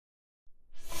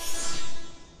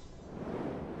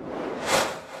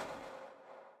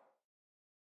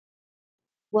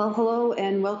Well, hello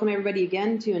and welcome everybody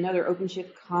again to another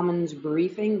OpenShift Commons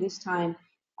briefing. This time,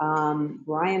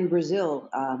 Brian Brazil,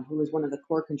 who is one of the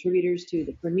core contributors to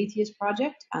the Prometheus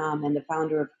project and the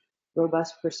founder of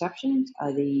Robust Perceptions,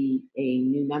 a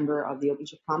new member of the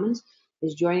OpenShift Commons,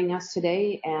 is joining us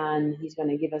today, and he's going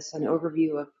to give us an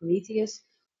overview of Prometheus.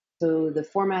 So the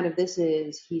format of this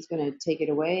is he's going to take it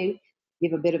away,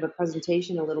 give a bit of a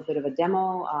presentation, a little bit of a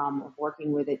demo of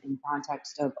working with it in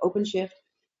context of OpenShift.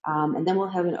 And then we'll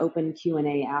have an open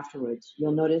Q&A afterwards.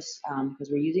 You'll notice, because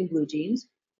we're using Blue Jeans,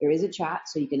 there is a chat,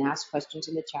 so you can ask questions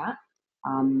in the chat.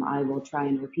 I will try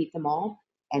and repeat them all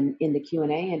and in the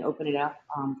Q&A and open it up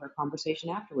for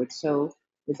conversation afterwards. So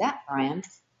with that, Brian,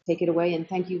 take it away, and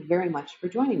thank you very much for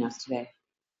joining us today.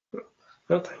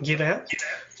 Well, thank you, Dan.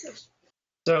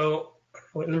 So,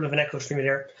 a little bit of an echo for me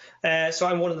there. So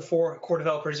I'm one of the 4 core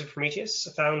developers of Prometheus.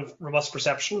 I found Robust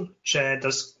Perception, which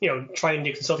does, try and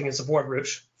do consulting and support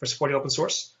route for supporting open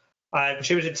source. I've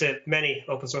contributed to many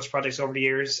open source projects over the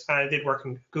years, and I did work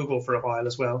in Google for a while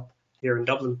as well, here in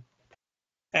Dublin.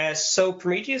 So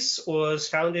Prometheus was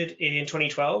founded in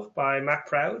 2012 by Matt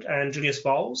Proud and Julius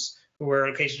Valls, who were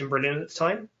located in Berlin at the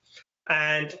time.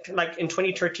 And like in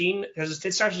 2013,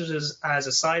 it started as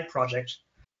a side project.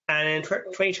 And in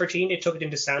 2013, it took it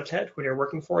into SoundCloud, where they were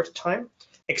working for at the time,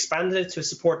 expanded it to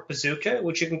support Bazooka,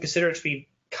 which you can consider to be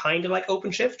kind of like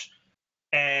OpenShift.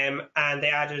 And they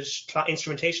added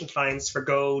instrumentation clients for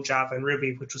Go, Java, and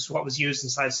Ruby, which was what was used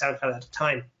inside SoundCloud at the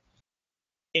time.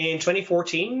 In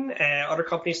 2014, other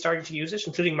companies started to use it,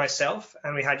 including myself,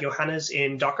 and we had Johannes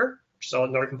in Docker, which is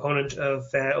another component of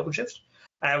OpenShift.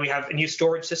 We have a new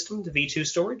storage system, the V2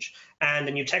 storage, and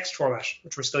a new text format,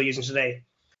 which we're still using today.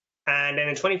 And then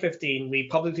in 2015, we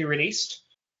publicly released,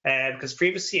 because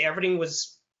previously everything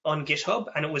was on GitHub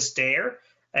and it was there,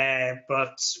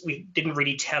 but we didn't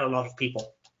really tell a lot of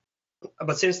people.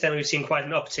 But since then, we've seen quite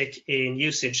an uptick in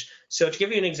usage. So to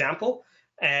give you an example,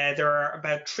 there are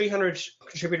about 300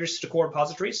 contributors to the core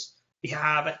repositories. We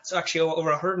have actually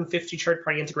over 150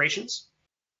 third-party integrations.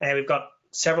 We've got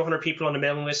several hundred people on the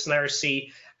mailing list in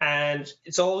IRC, and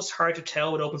it's always hard to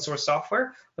tell with open source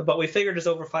software, but we figured there's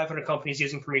over 500 companies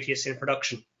using Prometheus in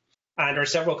production. And there are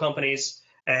several companies,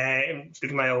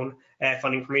 including my own,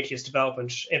 funding Prometheus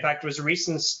development. In fact, there was a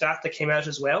recent stat that came out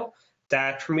as well,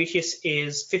 that Prometheus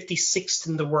is 56th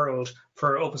in the world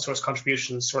for open source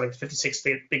contributions, sort of like the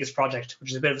 56th biggest project,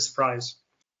 which is a bit of a surprise.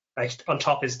 Right? On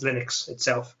top is Linux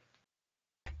itself.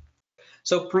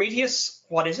 So Prometheus,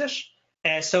 what is it?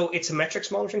 So it's a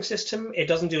metrics monitoring system. It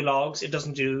doesn't do logs. It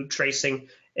doesn't do tracing.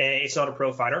 It's not a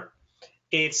profiler.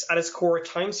 It's at its core a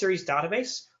time series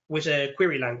database with a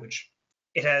query language.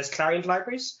 It has Clarion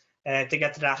libraries to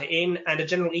get the data in and a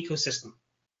general ecosystem.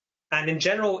 And in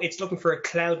general, it's looking for a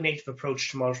cloud-native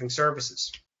approach to monitoring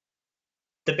services.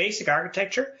 The basic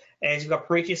architecture is you've got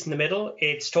Prometheus in the middle.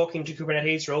 It's talking to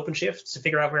Kubernetes or OpenShift to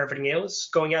figure out where everything is,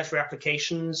 going out to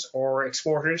applications or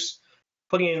exporters,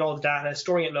 putting in all the data,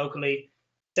 storing it locally,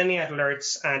 sending out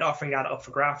alerts, and offering that up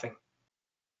for graphing.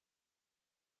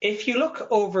 If you look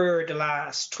over the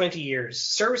last 20 years,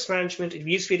 service management, it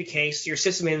used to be the case your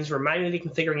sysadmins were manually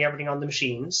configuring everything on the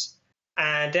machines,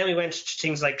 and then we went to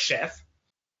things like Chef,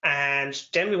 and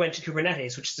then we went to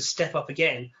Kubernetes, which is a step up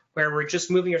again, where we're just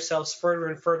moving ourselves further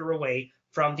and further away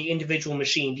from the individual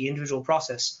machine, the individual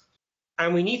process.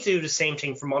 And we need to do the same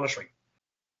thing for monitoring.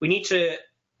 We need to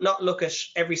not look at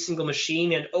every single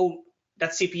machine and, oh,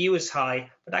 that CPU is high,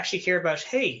 but actually care about,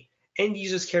 hey, end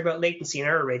users care about latency and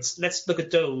error rates. Let's look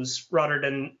at those rather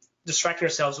than distracting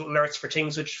ourselves with alerts for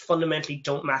things which fundamentally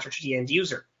don't matter to the end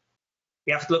user.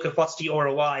 We have to look at what's the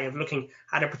ROI of looking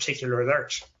at a particular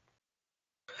alert.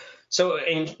 So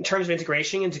in terms of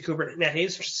integration into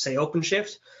Kubernetes, which is say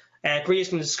OpenShift, Prometheus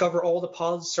can discover all the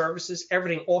pods, services,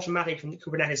 everything automatically from the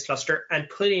Kubernetes cluster and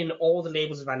put in all the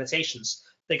labels of annotations,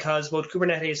 because both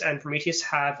Kubernetes and Prometheus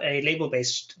have a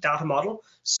label-based data model,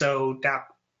 so that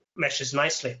meshes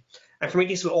nicely. And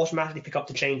Prometheus will automatically pick up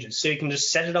the changes. So you can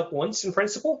just set it up once in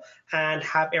principle and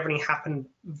have everything happen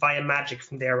via magic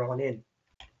from there on in.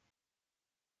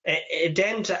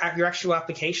 Then to your actual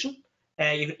application,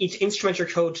 you need to instrument your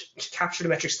code to capture the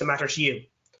metrics that matter to you.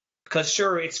 Because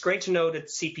sure, it's great to know that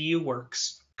CPU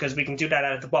works, because we can do that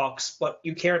out of the box, but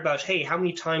you care about, hey, how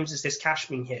many times is this cache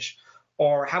being hit?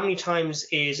 Or how many times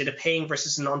is it a paying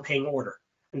versus a non-paying order?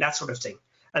 And that sort of thing.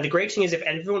 And the great thing is if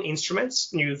everyone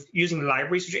instruments, and you're using the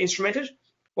libraries which are instrumented,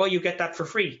 well, you get that for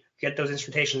free. You get those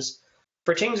instrumentations.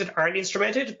 For things that aren't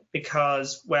instrumented,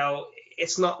 because, well,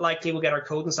 it's not likely we'll get our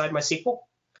code inside MySQL,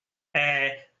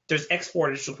 there's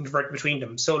exporters to convert between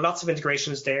them. So lots of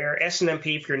integrations there.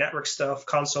 SNMP for your network stuff,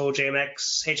 console,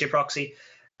 JMX, HA proxy.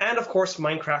 and of course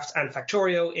Minecraft and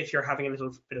Factorio if you're having a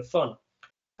little bit of fun.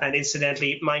 And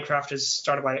incidentally, Minecraft is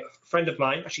started by a friend of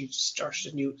mine, actually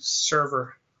started a new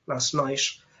server last night,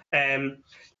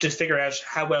 to figure out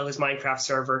how well his Minecraft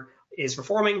server is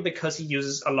performing because he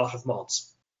uses a lot of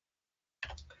mods.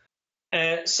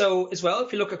 So as well,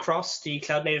 if you look across the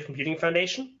Cloud Native Computing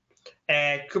Foundation,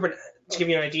 Kubernetes, to give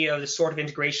you an idea of the sort of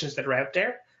integrations that are out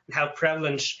there and how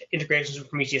prevalent integrations with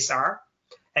Prometheus are,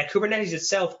 Kubernetes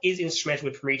itself is instrumented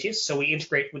with Prometheus, so we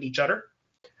integrate with each other,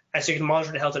 so you can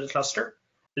monitor the health of the cluster.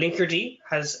 Linkerd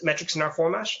has metrics in our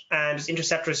format, and there's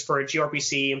interceptors for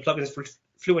gRPC and plugins for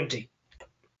Fluentd.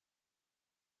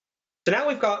 So now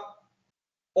we've got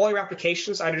all your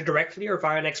applications either directly or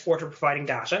via an exporter providing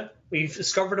data. We've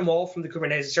discovered them all from the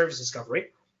Kubernetes Service Discovery.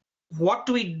 What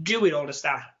do we do with all this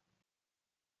data?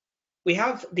 We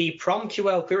have the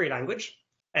PromQL query language,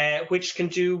 which can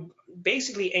do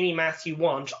basically any math you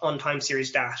want on time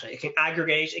series data. It can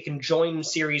aggregate, it can join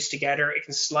series together, it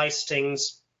can slice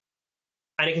things,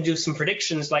 and it can do some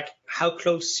predictions like how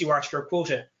close you are to your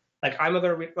quota. Like, I'm going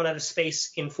to run out of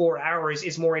space in 4 hours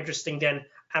is more interesting than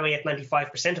am I at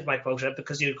 95% of my quota,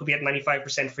 because you could be at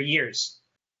 95% for years,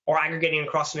 or aggregating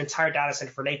across an entire data set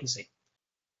for latency.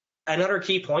 Another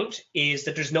key point is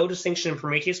that there's no distinction in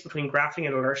Prometheus between graphing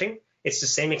and alerting. It's the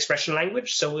same expression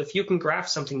language, so if you can graph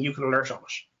something, you can alert on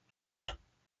it.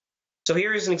 So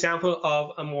here is an example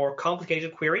of a more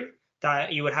complicated query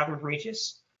that you would have in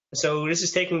Prometheus. So this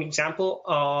is taking an example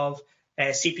of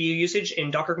CPU usage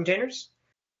in Docker containers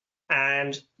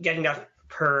and getting that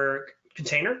per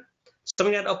container,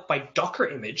 summing that up by Docker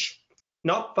image,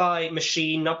 not by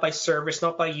machine, not by service,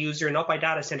 not by user, not by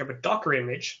data center, but Docker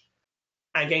image,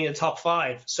 and getting the top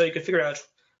 5. So you could figure out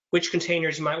which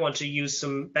containers you might want to use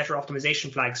some better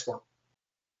optimization flags for,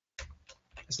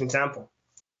 as an example.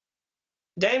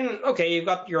 Then, okay, you've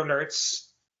got your alerts.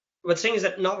 But the thing is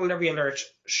that not every alert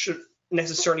should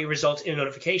necessarily result in a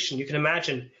notification. You can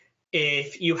imagine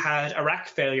if you had a rack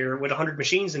failure with 100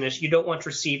 machines in it, you don't want to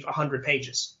receive 100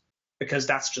 pages because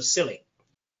that's just silly.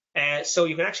 So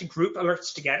you can actually group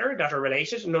alerts together that are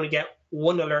related and only get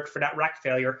one alert for that rack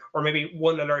failure, or maybe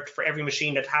one alert for every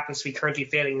machine that happens to be currently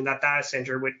failing in that data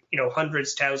center with,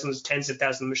 hundreds, thousands, tens of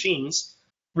thousands of machines.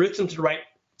 Route them to the right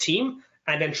team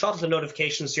and then throttle the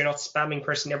notifications so you're not spamming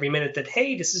person every minute that,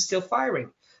 hey, this is still firing,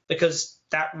 because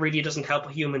that really doesn't help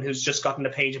a human who's just gotten a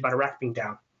page about a rack being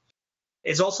down.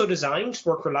 It's also designed to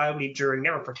work reliably during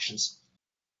network partitions.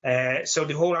 So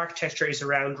the whole architecture is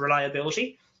around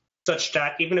reliability, such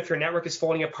that even if your network is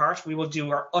falling apart, we will do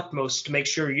our utmost to make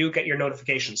sure you get your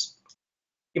notifications.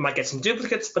 You might get some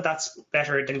duplicates, but that's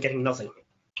better than getting nothing.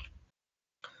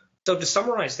 So to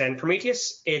summarize then,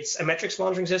 Prometheus, it's a metrics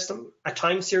monitoring system, a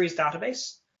time series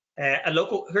database, a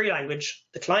local query language,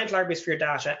 the client libraries for your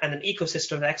data, and an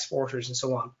ecosystem of exporters and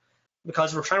so on.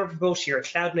 Because we're trying to promote here a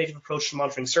cloud-native approach to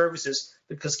monitoring services,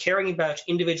 because caring about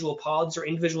individual pods or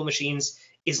individual machines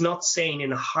is not sane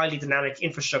in a highly dynamic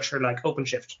infrastructure like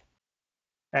OpenShift.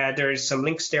 There's some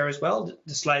links there as well.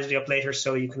 The slides will be up later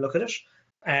so you can look at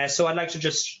it. So I'd like to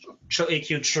just take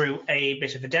you through a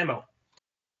bit of a demo.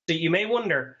 So you may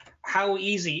wonder, how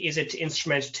easy is it to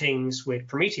instrument things with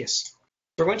Prometheus?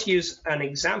 We're going to use an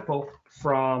example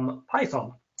from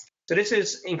Python. So this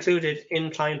is included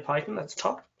in client Python at the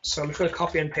top. So I'm just going to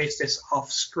copy and paste this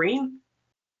off screen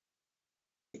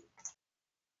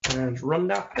and run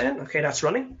that then. Okay, that's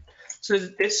running. So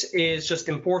this is just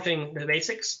importing the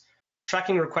basics,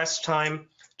 tracking request time,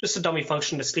 just a dummy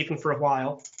function that's sleeping for a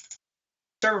while,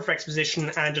 server for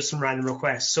exposition, and just some random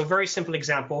requests. So very simple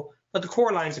example, but the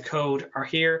core lines of code are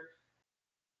here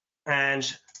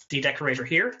and the decorator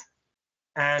here.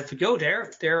 And if we go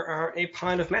there, there are a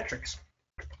pile of metrics.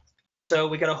 So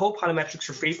we got a whole pile of metrics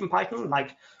for free from Python,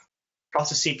 like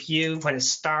process CPU, when it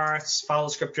starts, file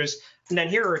descriptors. And then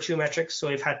here are 2 metrics. So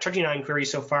we've had 39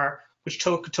 queries so far, which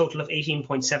took a total of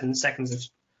 18.7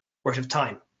 seconds worth of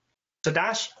time. So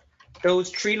those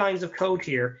 3 lines of code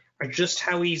here are just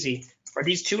how easy, or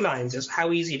these 2 lines is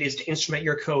how easy it is to instrument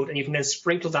your code, and you can then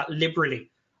sprinkle that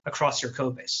liberally across your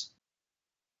code base.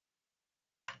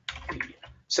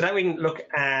 So now we can look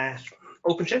at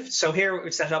OpenShift. So here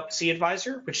we've set up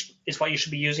cAdvisor, which is what you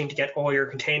should be using to get all your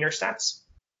container stats.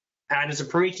 And there's a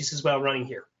Prometheus as well running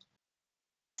here.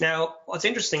 Now, what's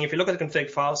interesting, if you look at the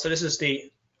config file, so this is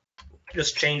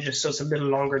just changed it so it's a little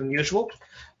longer than usual.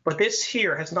 But this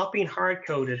here has not been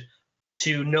hard-coded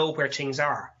to know where things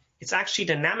are. It's actually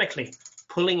dynamically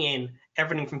pulling in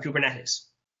everything from Kubernetes.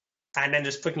 And then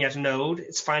just looking at a node,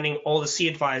 it's finding all the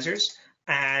cAdvisors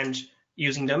and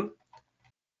using them.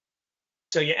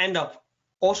 So you end up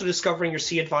auto-discovering your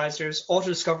cAdvisors,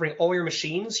 auto-discovering all your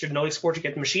machines. Your node exporter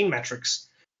get machine metrics.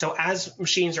 So as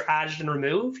machines are added and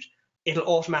removed, it'll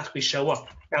automatically show up.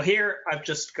 Now here I've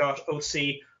just got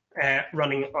OC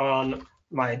running on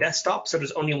my desktop, so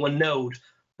there's only one node.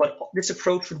 But this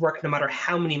approach would work no matter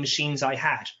how many machines I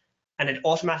had, and it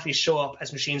automatically show up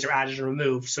as machines are added and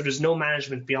removed, so there's no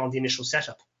management beyond the initial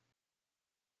setup.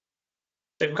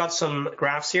 So we've got some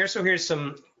graphs here. So here's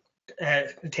some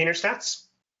container stats.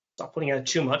 Stop putting out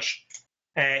too much.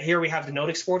 Here we have the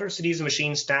node exporter. So these are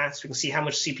machine stats. We can see how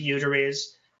much CPU there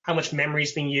is, how much memory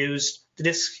is being used, the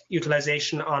disk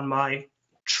utilization on my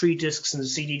 3 disks in the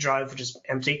CD drive, which is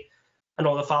empty, and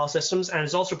all the file systems. And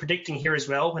it's also predicting here as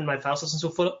well when my file systems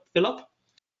will fill up.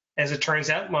 As it turns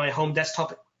out, my home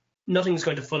desktop, nothing's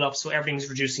going to fill up, so everything's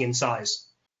reducing in size.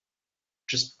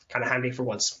 Just kind of handy for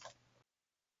once.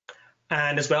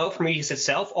 And as well, Prometheus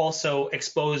itself also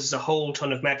exposes a whole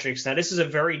ton of metrics. Now, this is a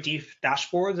very deep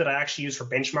dashboard that I actually use for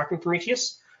benchmarking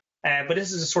Prometheus. But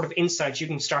this is a sort of insight you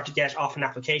can start to get off an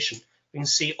application. You can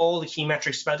see all the key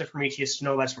metrics about the Prometheus to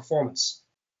know about its performance.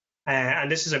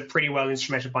 And this is a pretty well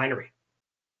instrumented binary.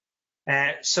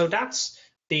 So that's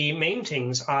the main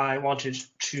things I wanted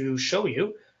to show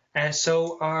you.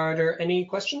 So are there any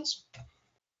questions?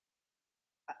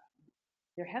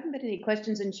 There haven't been any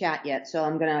questions in chat yet, so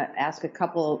I'm going to ask a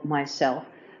couple myself.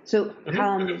 So,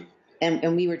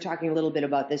 and we were talking a little bit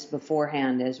about this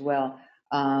beforehand as well.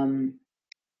 How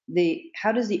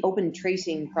does the open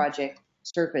tracing project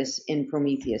surface in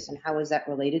Prometheus, and how is that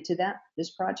related to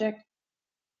this project?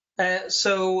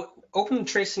 So open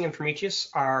tracing and Prometheus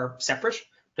are separate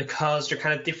because they're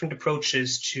kind of different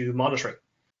approaches to monitoring.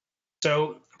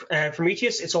 So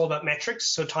Prometheus, it's all about metrics,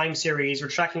 so time series. We're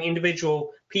tracking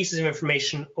individual pieces of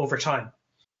information over time.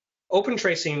 Open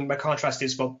tracing, by contrast,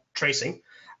 is about tracing.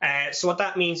 So what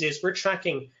that means is we're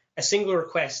tracking a single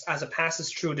request as it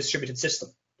passes through a distributed system.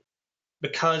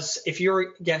 Because if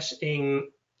you're getting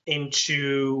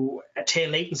into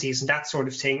tail latencies and that sort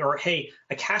of thing, or hey,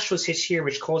 a cache was hit here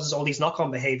which causes all these knock-on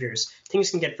behaviors,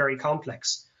 things can get very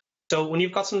complex. So when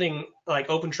you've got something like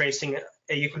open tracing,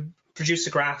 you could produce a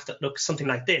graph that looks something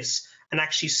like this and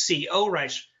actually see, oh,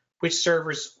 right, which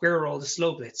servers, where are all the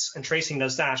slow bits, and tracing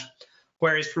does that.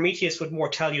 Whereas Prometheus would more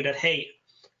tell you that, hey,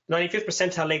 95th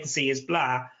percentile latency is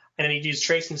blah, and then you'd use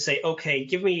tracing to say, okay,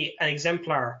 give me an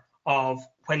exemplar of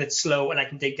when it's slow and I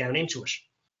can dig down into it.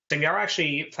 So we are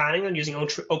actually planning on using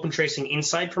open tracing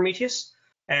inside Prometheus,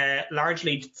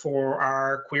 largely for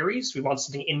our queries. We want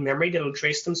something in memory that will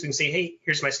trace them, so we can say, hey,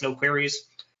 here's my slow queries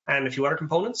and a few other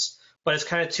components. But it's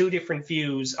kind of two different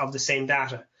views of the same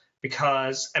data,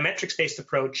 because a metrics-based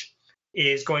approach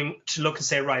is going to look and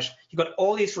say, right, you've got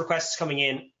all these requests coming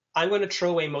in. I'm going to throw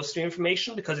away most of the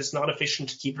information because it's not efficient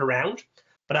to keep it around.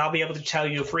 But I'll be able to tell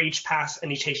you for each pass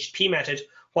and each HTTP method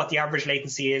what the average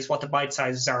latency is, what the byte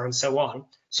sizes are, and so on.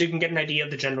 So you can get an idea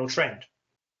of the general trend.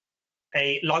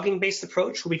 A logging-based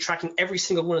approach will be tracking every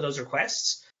single one of those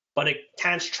requests, but it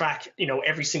can't track,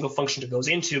 every single function it goes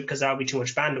into because that would be too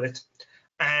much bandwidth.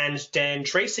 And then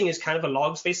tracing is kind of a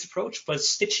logs-based approach, but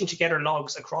stitching together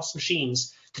logs across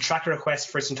machines to track a request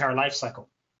for its entire life cycle.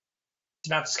 So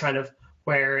that's kind of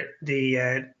where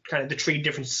the three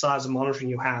different styles of monitoring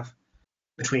you have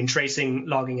between tracing,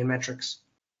 logging, and metrics.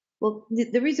 Well,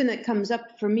 the reason it comes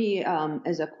up for me,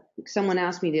 someone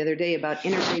asked me the other day about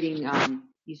integrating,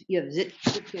 you have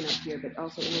Zipkin up here, but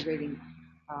also integrating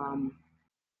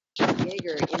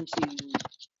Jaeger into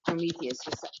Prometheus.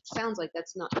 It sounds like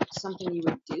that's not something you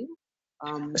would do.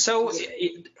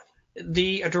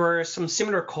 There are some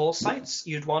similar call sites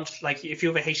you'd want, like if you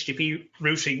have a HTTP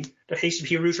router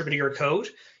bit of your code,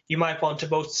 you might want to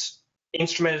both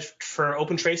instrument it for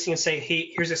open tracing and say,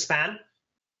 hey, here's a span,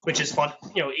 which is what,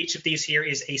 each of these here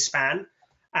is a span,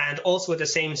 and also at the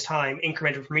same time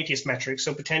incremental Prometheus metrics.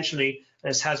 So potentially,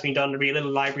 this has been done, there'll be a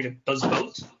little library that does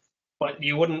both, but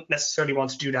you wouldn't necessarily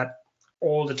want to do that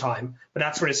all the time. But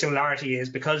that's where the similarity is,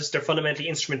 because they're fundamentally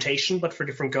instrumentation, but for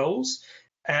different goals.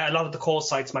 A lot of the call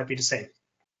sites might be the same.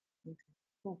 Okay,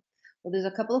 cool. Well, there's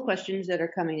a couple of questions that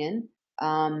are coming in.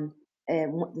 And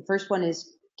the first one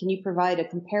is, can you provide a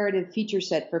comparative feature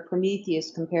set for Prometheus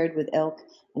compared with ELK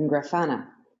and Grafana?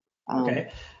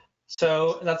 Okay,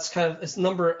 so that's kind of a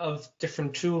number of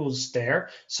different tools there.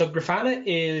 So Grafana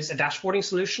is a dashboarding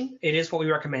solution. It is what we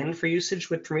recommend for usage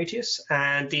with Prometheus.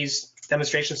 And these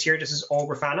demonstrations here, this is all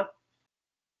Grafana.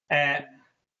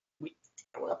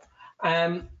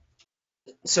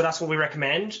 So that's what we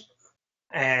recommend.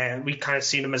 We kind of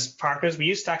see them as partners. We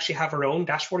used to actually have our own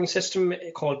dashboarding system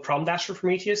called PromDash for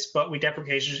Prometheus, but we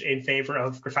deprecated it in favor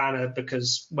of Grafana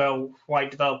because, well, why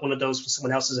develop one of those when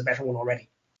someone else has a better one already?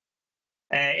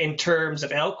 In terms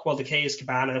of ELK, well, the K is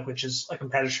Kibana, which is a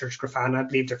competitor to Grafana. I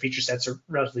believe their feature sets are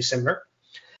relatively similar.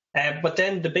 But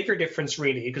then the bigger difference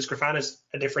really, because Grafana is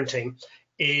a different thing,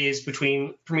 is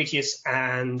between Prometheus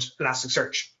and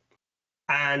Elasticsearch.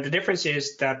 And the difference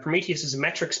is that Prometheus is a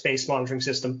metrics-based monitoring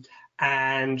system,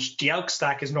 and the ELK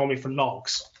stack is normally for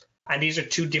logs. And these are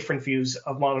two different views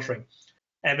of monitoring.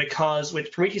 Because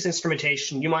with Prometheus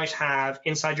instrumentation, you might have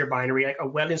inside your binary, like a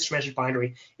well-instrumented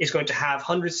binary is going to have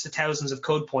hundreds to thousands of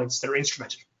code points that are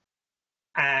instrumented.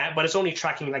 But it's only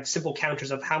tracking like simple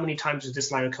counters of how many times is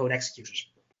this line of code executed.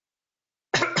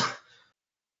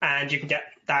 And you can get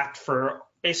that for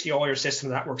basically all your system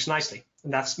that works nicely.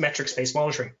 And that's metrics-based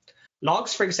monitoring.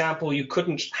 Logs, for example, you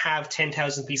couldn't have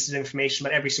 10,000 pieces of information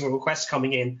about every single request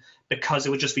coming in because it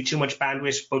would just be too much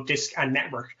bandwidth, both disk and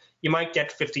network. You might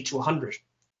get 50 to 100,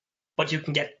 but you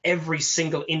can get every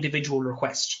single individual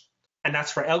request. And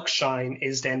that's where ELK shine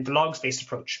is then the logs-based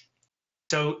approach.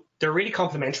 So they're really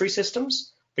complementary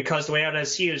systems because the way I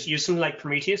see it is use something like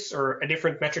Prometheus or a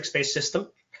different metrics-based system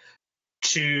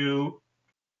to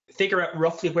figure out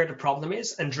roughly where the problem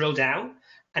is and drill down.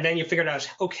 And then you figured out,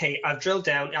 okay, I've drilled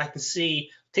down, I can see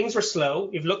things were slow,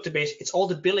 you've looked a bit, it's all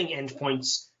the billing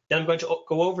endpoints. Then I'm going to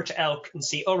go over to ELK and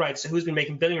see, all right, so who's been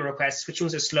making billing requests, which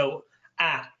ones are slow?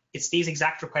 It's these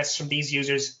exact requests from these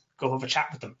users, go have a chat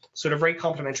with them. So they're very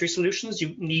complementary solutions.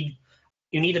 You need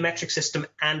a metric system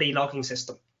and a logging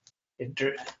system.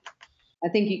 I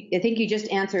think you just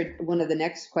answered one of the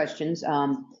next questions.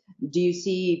 Do you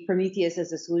see Prometheus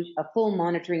as a full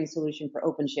monitoring solution for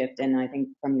OpenShift? And I think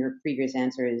from your previous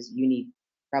answer is you need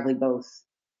probably both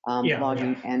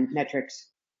logging and metrics.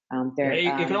 You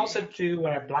can also do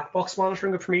black box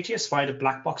monitoring with Prometheus via the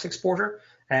black box exporter.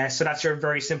 So that's your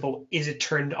very simple, is it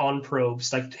turned on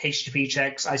probes, like HTTP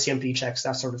checks, ICMP checks,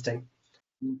 that sort of thing.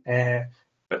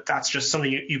 But that's just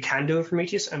something you can do in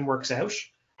Prometheus and works out.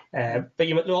 But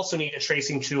you also need a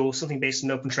tracing tool, something based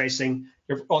on open tracing.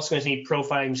 You're also going to need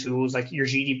profiling tools like your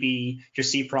GDB, your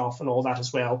cprof, and all that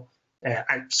as well,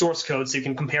 and source code, so you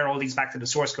can compare all these back to the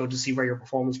source code to see where your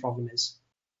performance problem is.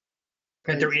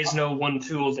 And there is no one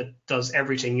tool that does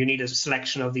everything. You need a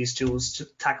selection of these tools to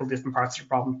tackle different parts of your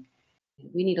problem.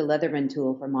 We need a Leatherman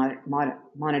tool for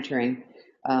monitoring.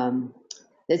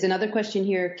 There's another question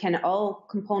here. Can all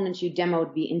components you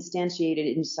demoed be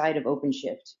instantiated inside of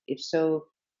OpenShift? If so,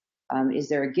 is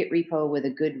there a Git repo with a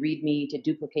good README to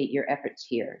duplicate your efforts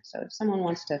here? So if someone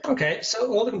wants to... Okay,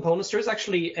 so all the components, there is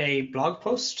actually a blog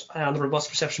post on the Robust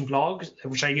Perception blog,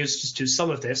 which I use to do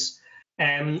some of this.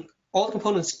 All the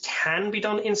components can be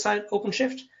done inside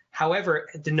OpenShift. However,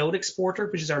 the node exporter,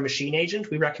 which is our machine agent,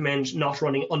 we recommend not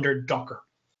running under Docker.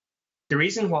 The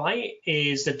reason why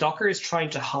is that Docker is trying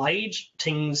to hide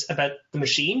things about the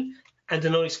machine, and the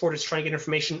node exporter is trying to get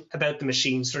information about the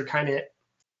machine. So they're kind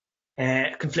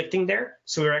of conflicting there.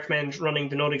 So we recommend running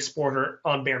the node exporter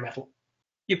on bare metal.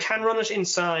 You can run it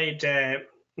inside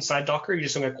Docker, you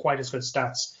just don't get quite as good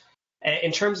stats.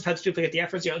 In terms of how to duplicate the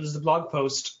efforts, there's the blog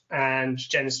post, and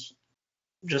Jen is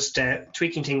just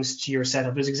tweaking things to your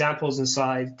setup. There's examples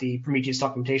inside the Prometheus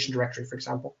documentation directory, for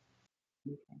example.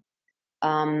 Okay.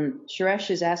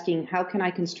 Suresh is asking, how can I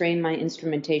constrain my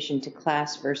instrumentation to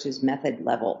class versus method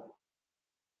level?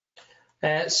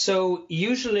 So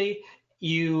usually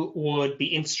you would be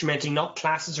instrumenting not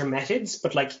classes or methods,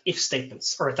 but like if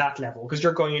statements or at that level, because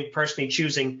you're going in personally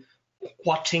choosing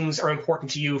what things are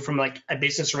important to you from like a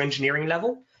business or engineering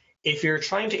level. If you're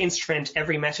trying to instrument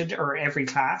every method or every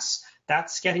class,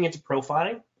 that's getting into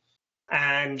profiling.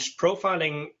 And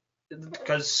profiling,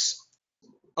 because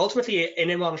ultimately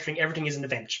in monitoring, everything is an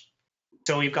event.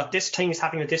 So you've got this thing is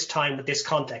happening at this time with this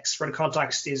context, where the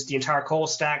context is the entire call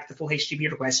stack, the full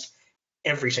HTTP request,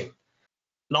 everything.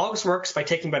 Logs works by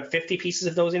taking about 50 pieces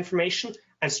of those information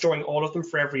and storing all of them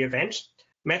for every event.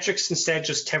 Metrics instead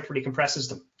just temporarily compresses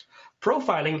them.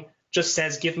 Profiling just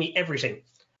says, give me everything.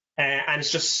 And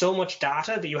it's just so much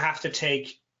data that you have to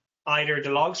take either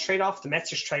the logs trade-off, the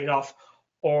metrics trade-off,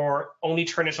 or only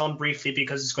turn it on briefly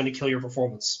because it's going to kill your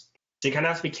performance. So you kind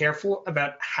of have to be careful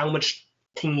about how much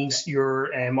things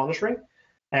you're monitoring.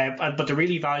 But the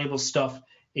really valuable stuff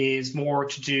is more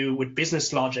to do with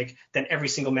business logic than every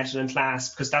single method and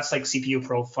class, because that's like CPU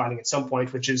profiling at some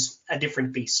point, which is a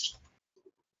different beast.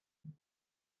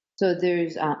 So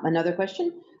there's another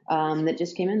question that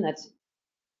just came in. That's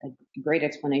a great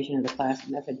explanation of the class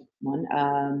method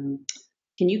one.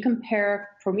 Can you compare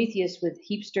Prometheus with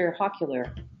Heapster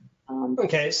Hawkular?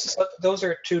 Okay, so those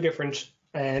are two different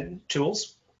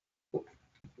tools.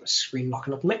 Screen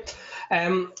locking up on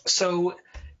me. So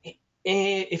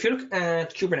if you look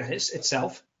at Kubernetes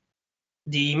itself,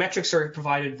 the metrics are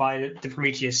provided by the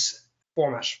Prometheus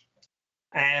format.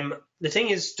 The thing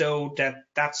is, though, that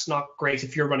that's not great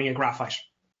if you're running a graphite.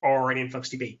 or an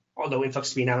InfluxDB, although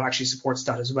InfluxDB now actually supports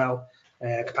that as well,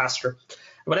 capacitor.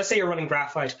 But let's say you're running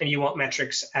Graphite and you want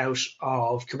metrics out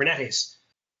of Kubernetes.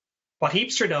 What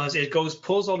Heapster does is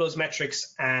pulls all those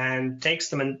metrics and takes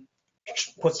them and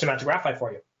puts them out to Graphite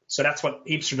for you. So that's what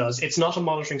Heapster does. It's not a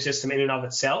monitoring system in and of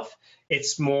itself.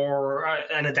 It's more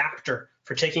an adapter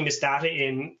for taking this data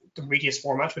in the Prometheus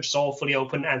format, which is all fully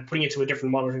open, and putting it to a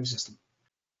different monitoring system.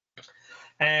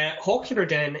 Hawkular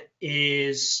then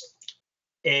is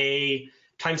a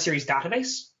time series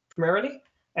database primarily.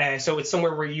 So it's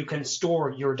somewhere where you can store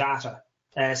your data.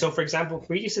 So for example,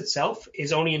 Prometheus itself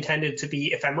is only intended to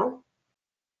be ephemeral.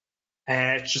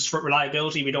 Just for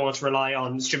reliability, we don't want to rely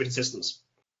on distributed systems,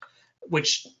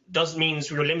 which does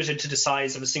means we're limited to the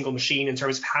size of a single machine in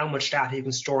terms of how much data you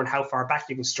can store and how far back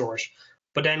you can store it.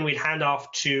 But then we'd hand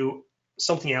off to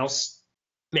something else,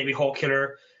 maybe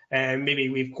Hawkular, maybe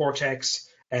we've Cortex,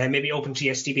 maybe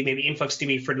OpenTSDB, maybe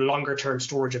InfluxDB for the longer term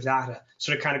storage of data.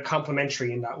 So they're kind of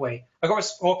complementary in that way. Of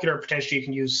course, Hawkular potentially you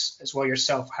can use as well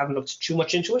yourself. I haven't looked too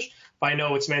much into it, but I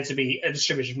know it's meant to be a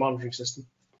distributed monitoring system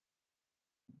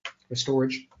for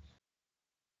storage.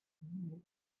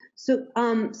 So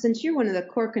since you're one of the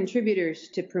core contributors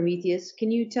to Prometheus,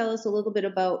 can you tell us a little bit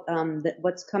about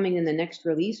what's coming in the next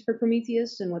release for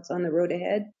Prometheus and what's on the road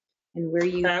ahead and where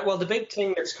you... Well, the big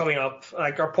thing that's coming up,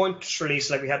 like our point release,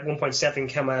 like we had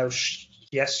 1.7 come out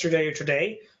yesterday or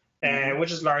today,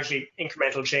 which is largely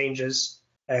incremental changes.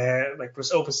 Like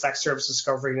there's OpenStack service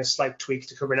discovery and a slight tweak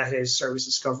to Kubernetes service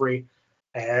discovery.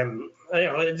 But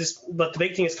the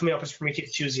big thing that's coming up is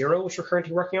Prometheus 2.0, which we're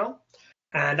currently working on.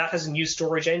 And that has a new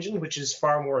storage engine, which is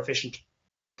far more efficient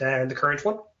than the current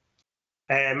one.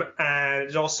 And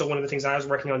also one of the things I was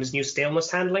working on is new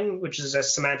staleness handling, which is a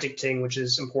semantic thing, which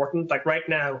is important. Like right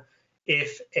now,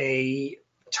 if a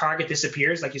target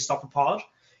disappears, like you stop a pod,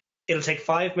 it'll take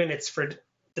 5 minutes for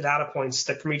the data points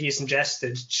that Prometheus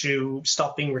ingested to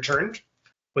stop being returned.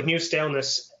 With new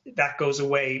staleness, that goes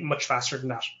away much faster than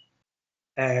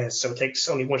that. So it takes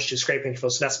only 1 to 2 scrape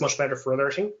intervals, so that's much better for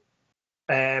alerting.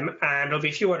 And there'll be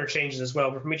a few other changes as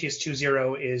well, but Prometheus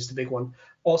 2.0 is the big one.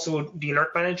 Also, the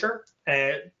Alert Manager,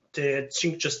 the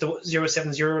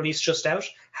 0.70 release just out,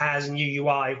 has a new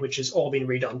UI, which is all being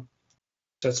redone.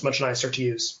 So it's much nicer to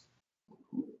use.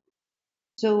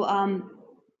 So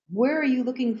where are you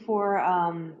looking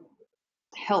for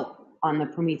help on the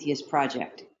Prometheus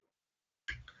project?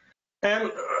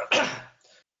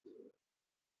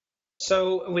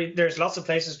 So there's lots of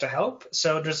places to help.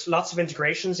 So there's lots of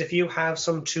integrations. If you have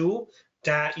some tool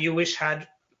that you wish had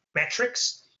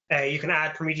metrics, you can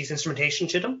add Prometheus instrumentation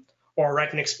to them or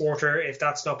write an exporter if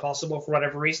that's not possible for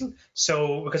whatever reason.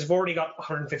 So because we've already got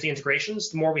 150 integrations,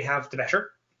 the more we have, the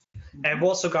better. And we've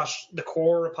also got the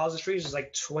core repositories. There's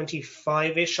like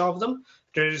 25-ish of them.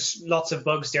 There's lots of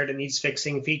bugs there that needs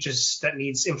fixing, features that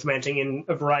needs implementing in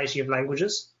a variety of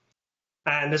languages.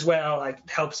 And as well, it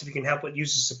helps if you can help with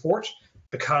user support,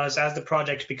 because as the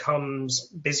project becomes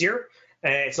busier,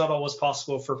 it's not always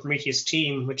possible for Prometheus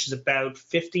team, which is about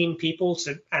 15 people,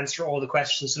 to answer all the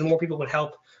questions. So the more people would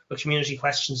help with community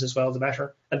questions as well, the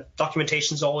better. And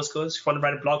documentation is always good. If you want to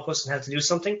write a blog post on how to do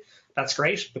something, that's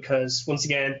great, because once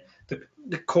again,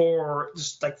 the core,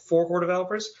 there's like 4 core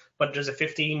developers, but there's a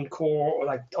 15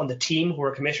 core on the team who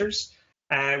are committers,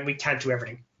 and we can't do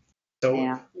everything. So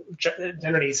yeah.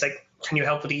 Generally, it's like, can you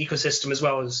help with the ecosystem as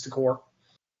well as the core?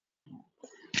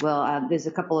 Well, there's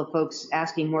a couple of folks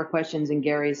asking more questions, and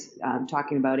Gary's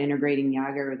talking about integrating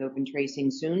Yager with open tracing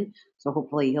soon. So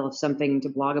hopefully he'll have something to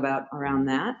blog about around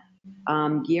that.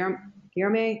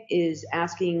 Guillermo is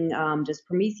asking, does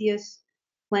Prometheus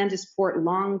plan to support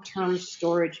long-term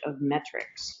storage of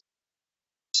metrics?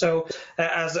 So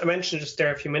as I mentioned just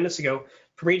there a few minutes ago,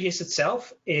 Prometheus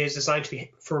itself is designed to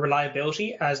be for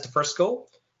reliability as the first goal.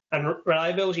 And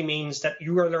reliability means that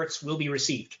your alerts will be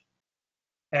received.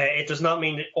 It does not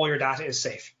mean that all your data is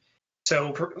safe.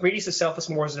 So Prometheus itself is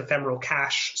more as an ephemeral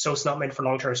cache, so it's not meant for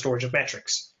long-term storage of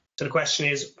metrics. So the question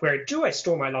is, where do I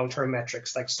store my long-term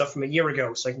metrics, like stuff from a year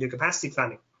ago, so I can do capacity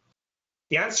planning?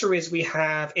 The answer is we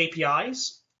have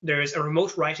APIs. There's a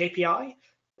remote write API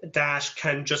that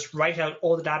can just write out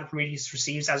all the data Prometheus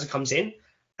receives as it comes in,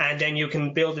 and then you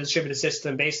can build a distributed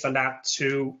system based on that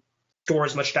to store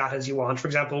as much data as you want. For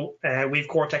example, we've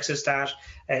Cortex's that,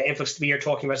 InfluxDB are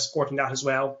talking about supporting that as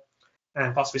well,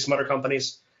 and possibly some other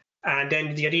companies. And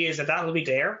then the idea is that that'll be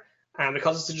there, and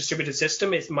because it's a distributed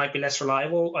system, it might be less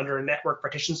reliable under network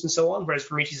partitions and so on, whereas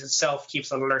Prometheus itself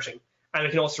keeps on alerting. And we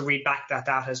can also read back that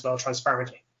data as well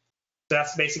transparently. So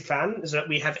that's the basic plan, is that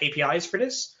we have APIs for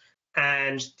this,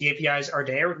 and the APIs are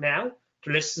there now.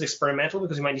 The list is experimental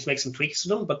because we might need to make some tweaks to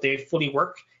them, but they fully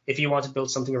work if you want to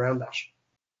build something around that.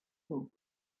 Cool.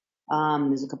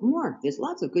 There's a couple more. There's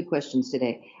lots of good questions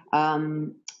today.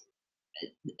 One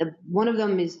of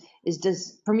them is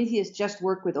does Prometheus just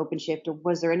work with OpenShift, or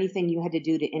was there anything you had to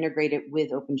do to integrate it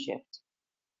with OpenShift?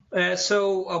 Because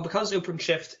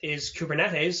OpenShift is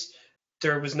Kubernetes,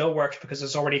 there was no work because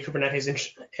there's already a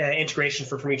Kubernetes integration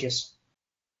for Prometheus.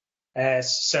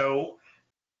 So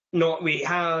no, we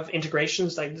have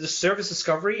integrations like the service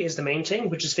discovery is the main thing,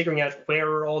 which is figuring out where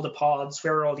are all the pods,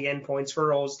 where are all the endpoints, where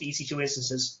are all the EC2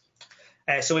 instances.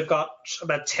 So we've got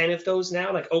about 10 of those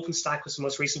now. Like OpenStack was the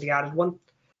most recently added one.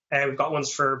 We've got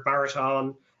ones for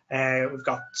Marathon. We've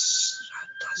got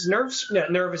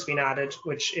Nerve has been added,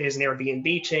 which is an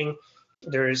Airbnb thing.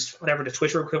 There's whatever the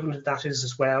Twitter equivalent of that is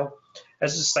as well.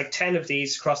 There's just like 10 of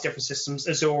these across different systems.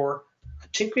 Azure, I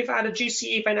think we've added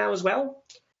GCE by now as well.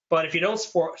 But if you don't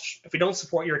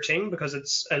support your thing because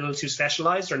it's a little too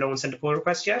specialized or no one sent a pull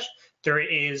request yet, there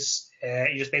is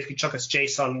you just basically chuck us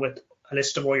JSON with a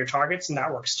list of all your targets, and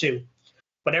that works too.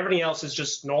 But everything else is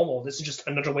just normal. This is just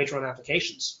another way to run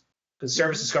applications. Because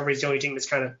service discovery is the only thing that's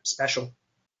kind of special.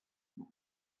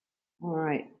 All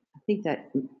right. I think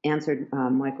that answered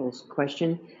Michael's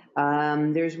question.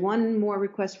 There's one more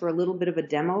request for a little bit of a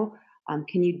demo.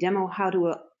 Can you demo how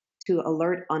to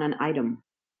alert on an item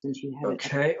since you have it?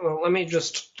 Okay. Well, let me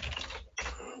just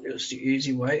use the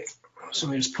easy way. So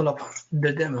let me just pull up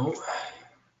the demo.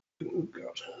 Oh,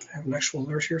 God, I have an actual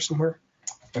alert here somewhere.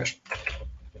 Right.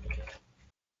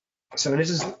 So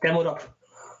this is demoed up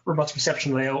robust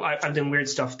perception layout. I'm doing weird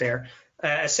stuff there.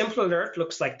 A simple alert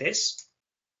looks like this.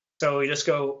 So you just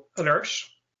go alert,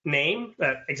 name,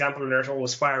 example alert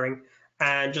always firing,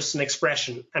 and just an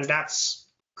expression. And that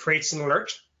creates an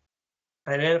alert.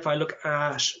 And then if I look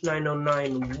at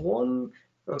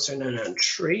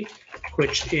 993,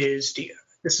 which is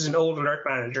this is an old alert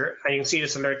manager, and you can see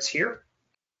this alerts here.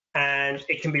 And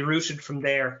it can be routed from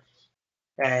there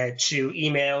to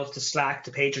email, to Slack,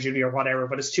 to PagerDuty, or whatever,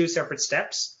 but it's two separate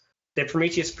steps. The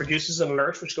Prometheus produces an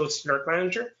alert, which goes to the alert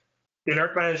manager. The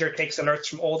alert manager takes alerts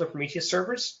from all the Prometheus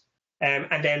servers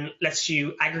and then lets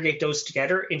you aggregate those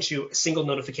together into a single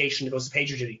notification that goes to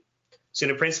PagerDuty. So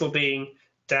the principle being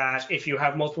that if you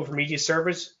have multiple Prometheus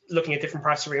servers looking at different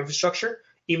parts of your infrastructure,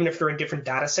 even if they're in different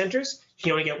data centers, you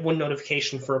can only get one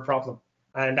notification for a problem.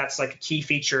 And that's like a key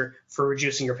feature for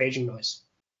reducing your paging noise.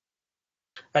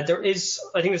 I think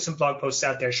there's some blog posts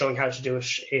out there showing how to do it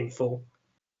in full.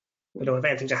 I don't have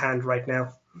anything to hand right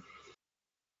now.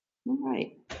 All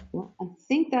right. Well, I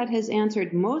think that has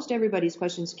answered most everybody's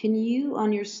questions. Can you,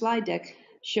 on your slide deck,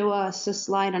 show us a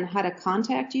slide on how to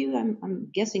contact you? I'm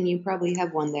guessing you probably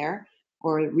have one there,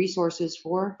 or resources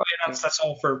for. Oh, yeah, that's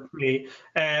all for me.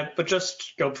 But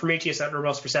just go Prometheus at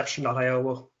robustperception.io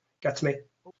will get to me.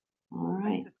 All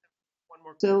right. One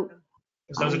more so question.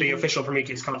 Those are the official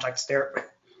Prometheus contacts there.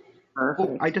 Perfect.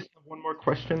 Oh, I just have one more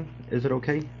question. Is it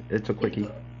okay? It's a quickie.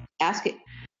 Ask it.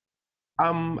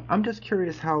 I'm just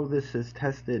curious how this is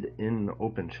tested in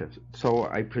OpenShift. So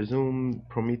I presume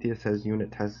Prometheus has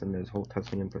unit tests and there's whole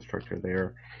testing infrastructure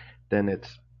there. Then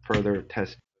it's further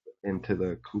tested into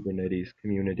the Kubernetes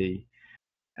community.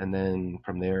 And then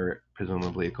from there,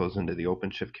 presumably it goes into the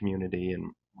OpenShift community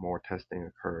and more testing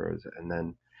occurs. And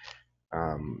then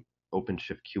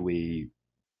OpenShift QE,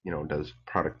 does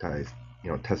productized,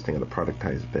 testing of the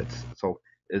productized bits. So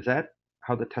is that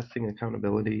how the testing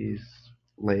accountabilities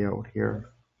lay out here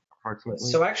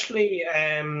approximately? So actually,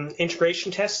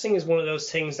 integration testing is one of those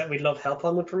things that we'd love help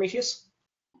on with Prometheus.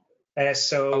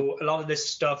 So a lot of this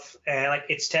stuff,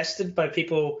 it's tested by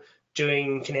people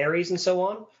doing canaries and so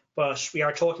on, but we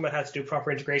are talking about how to do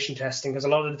proper integration testing because a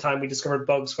lot of the time we discover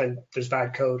bugs when there's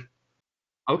bad code.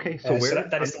 Okay, so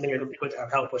that is something that would be good to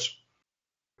have help with.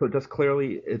 So just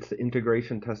clearly, it's the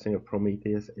integration testing of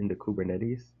Prometheus into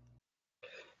Kubernetes?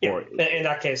 Yeah, in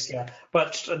that case, yeah.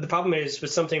 But the problem is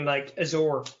with something like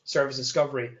Azure Service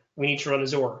Discovery, we need to run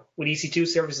Azure. With EC2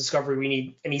 Service Discovery, we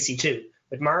need an EC2.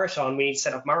 With Marathon, we need to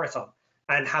set up Marathon.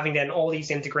 And having then all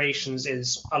these integrations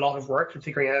is a lot of work and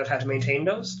figuring out how to maintain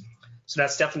those. So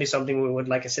that's definitely something we would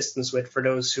like assistance with for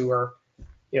those who are,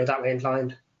 that way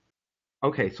inclined.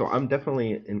 Okay, so I'm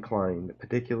definitely inclined,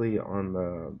 particularly on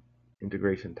the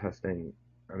integration testing,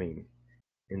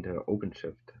 into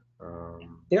OpenShift.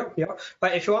 Yeah.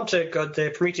 But if you want to go,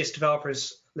 the Prometheus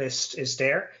developers list is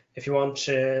there. If you want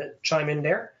to chime in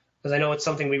there, because I know it's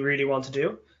something we really want to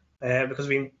do, because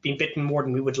we've been bitten more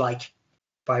than we would like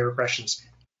by regressions.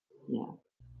 Yeah,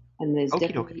 and there's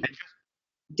Okay.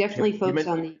 definitely folks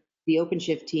on the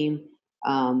OpenShift team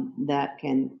that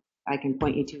I can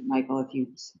point you to, Michael, if you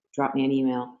drop me an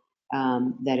email,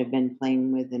 that have been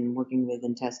playing with and working with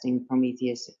and testing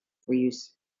Prometheus for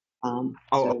use.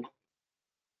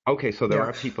 Okay, so there Yeah.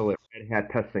 are people at Red Hat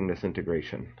testing this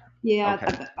integration. Yeah,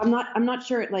 Okay. I'm not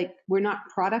sure. Like, we're not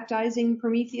productizing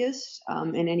Prometheus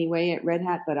in any way at Red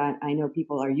Hat, but I know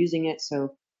people are using it,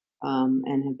 so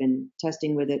and have been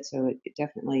testing with it. So it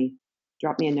definitely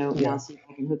drop me a note, and I'll Yeah. see if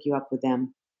I can hook you up with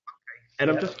them. And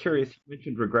I'm Yeah. just curious, you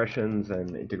mentioned regressions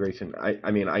and integration.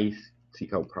 I mean, I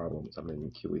seek out problems. I'm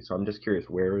in QE, so I'm just curious,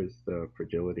 where is the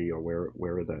fragility or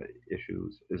where are the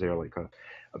issues? Is there like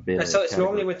a bin or So it's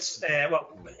normally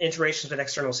category? with integrations with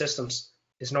external systems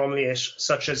is normally it,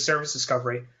 such as service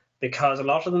discovery, because a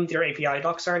lot of them their API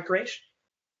docs aren't great,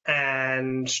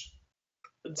 and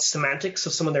semantics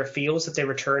of some of their fields that they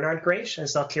return aren't great, and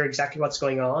it's not clear exactly what's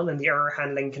going on, and the error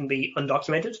handling can be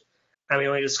undocumented, and we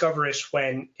only discover it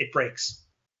when it breaks.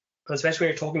 Especially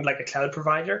when you're talking like a cloud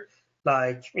provider,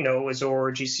 like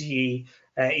Azure, GCE,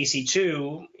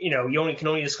 EC2, you can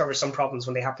only discover some problems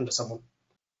when they happen to someone.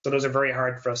 So those are very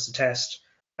hard for us to test.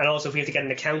 And also, if we have to get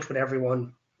an account with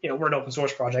everyone, we're an open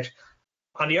source project.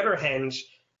 On the other hand,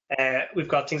 we've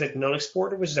got things like the null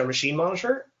exporter, which is our machine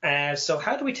monitor. So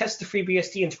how do we test the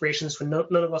FreeBSD integrations when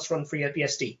none of us run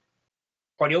FreeBSD?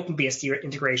 Or the OpenBSD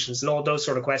integrations and all those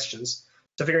sort of questions.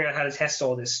 So figuring out how to test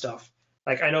all this stuff.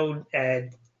 Like I know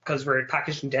because we're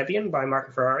packaged in Debian by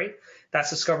Martin Ferrari,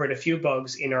 that's discovered a few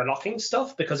bugs in our locking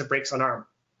stuff because it breaks on ARM.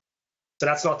 So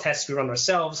that's not tests we run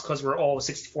ourselves because we're all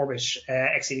 64-bit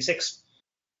x86.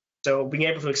 So being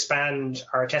able to expand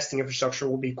our testing infrastructure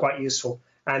will be quite useful,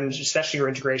 and especially your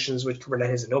integrations with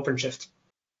Kubernetes and OpenShift,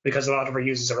 because a lot of our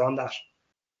users are on that.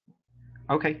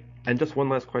 Okay. And just one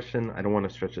last question. I don't want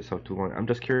to stretch this out too long. I'm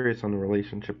just curious on the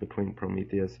relationship between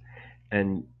Prometheus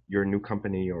and your new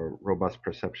company or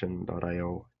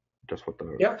robustperception.io. Just what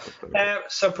the Yeah.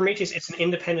 So Prometheus, it's an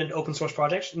independent open source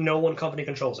project. No one company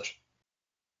controls it.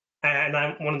 And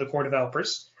I'm one of the core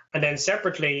developers. And then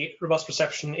separately, Robust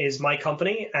Perception is my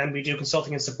company, and we do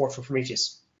consulting and support for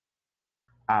Prometheus.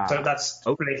 So that's the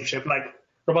okay. relationship. Like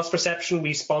Robust Perception,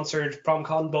 we sponsored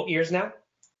PromCon both years now.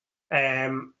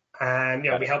 And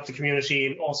we help the community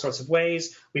in all sorts of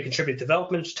ways. We contribute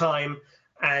development time,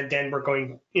 and then we're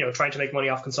going, trying to make money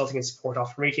off consulting and support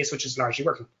off Prometheus, which is largely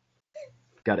working.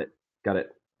 Got it.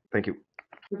 Thank you.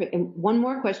 Perfect. And one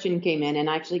more question came in, and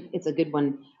actually it's a good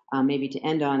one maybe to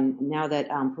end on. Now that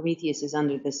Prometheus is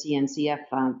under the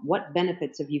CNCF, what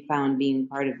benefits have you found being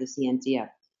part of the CNCF?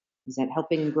 Is that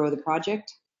helping grow the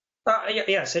project?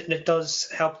 Yes, it does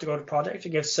help to go to project. It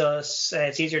gives us,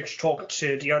 it's easier to talk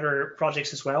to the other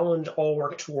projects as well and all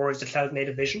work towards the cloud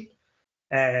native vision.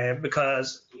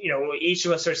 Because, each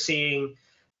of us are seeing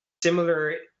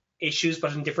similar issues,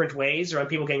 but in different ways around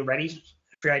people getting ready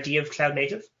for the idea of cloud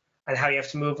native and how you have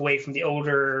to move away from the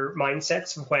older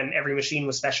mindsets of when every machine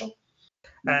was special.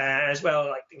 As well,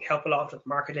 like help a lot with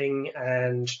marketing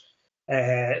and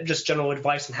just general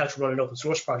advice on how to run an open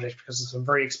source project because there's some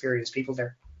very experienced people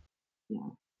there. Yeah,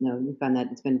 no, we found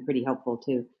that it's been pretty helpful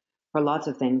too for lots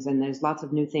of things. And there's lots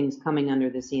of new things coming under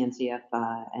the CNCF,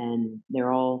 and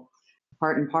they're all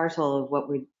part and parcel of what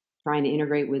we're trying to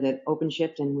integrate with it,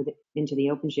 OpenShift and into the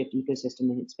OpenShift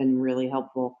ecosystem. And it's been really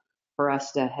helpful for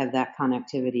us to have that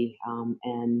connectivity.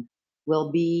 And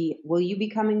will you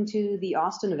be coming to the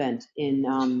Austin event in?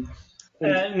 No,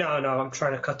 I'm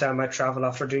trying to cut down my travel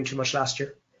after doing too much last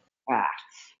year.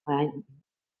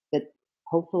 That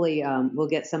hopefully we'll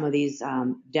get some of these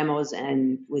demos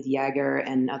and with Jaeger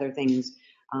and other things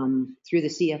through the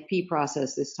CFP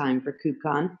process this time for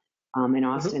KubeCon in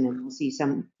Austin, and we'll see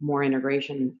some more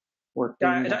integration work.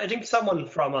 I think someone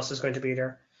from us is going to be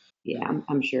there. Yeah,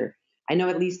 I'm sure. I know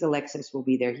at least Alexis will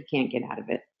be there. He can't get out of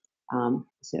it.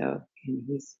 So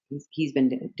he's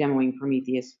been demoing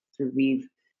Prometheus through Weave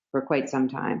for quite some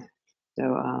time.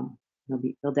 So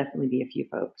there'll definitely be a few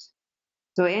folks.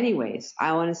 So anyways,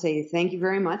 I want to say thank you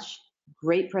very much.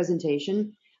 Great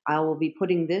presentation. I will be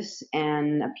putting this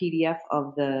and a PDF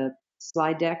of the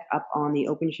slide deck up on the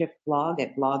OpenShift blog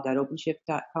at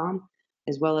blog.openshift.com,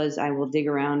 as well as I will dig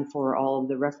around for all of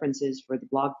the references for the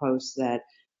blog posts that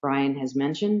Brian has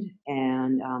mentioned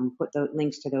and put the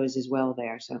links to those as well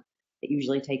there. So it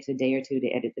usually takes a day or two to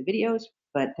edit the videos,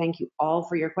 but thank you all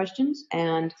for your questions,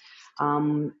 and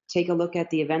take a look at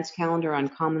the events calendar on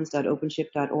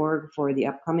commons.openshift.org for the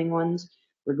upcoming ones.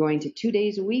 We're going to 2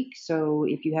 days a week, so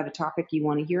if you have a topic you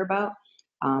want to hear about,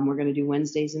 we're going to do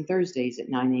Wednesdays and Thursdays at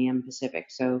 9 a.m. Pacific.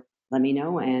 So let me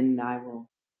know, and I will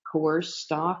coerce,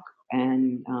 stalk,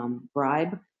 and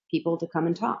bribe people to come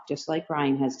and talk, just like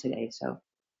Brian has today. So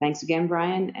thanks again,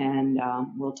 Brian, and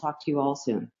we'll talk to you all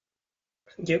soon.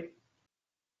 Thank you.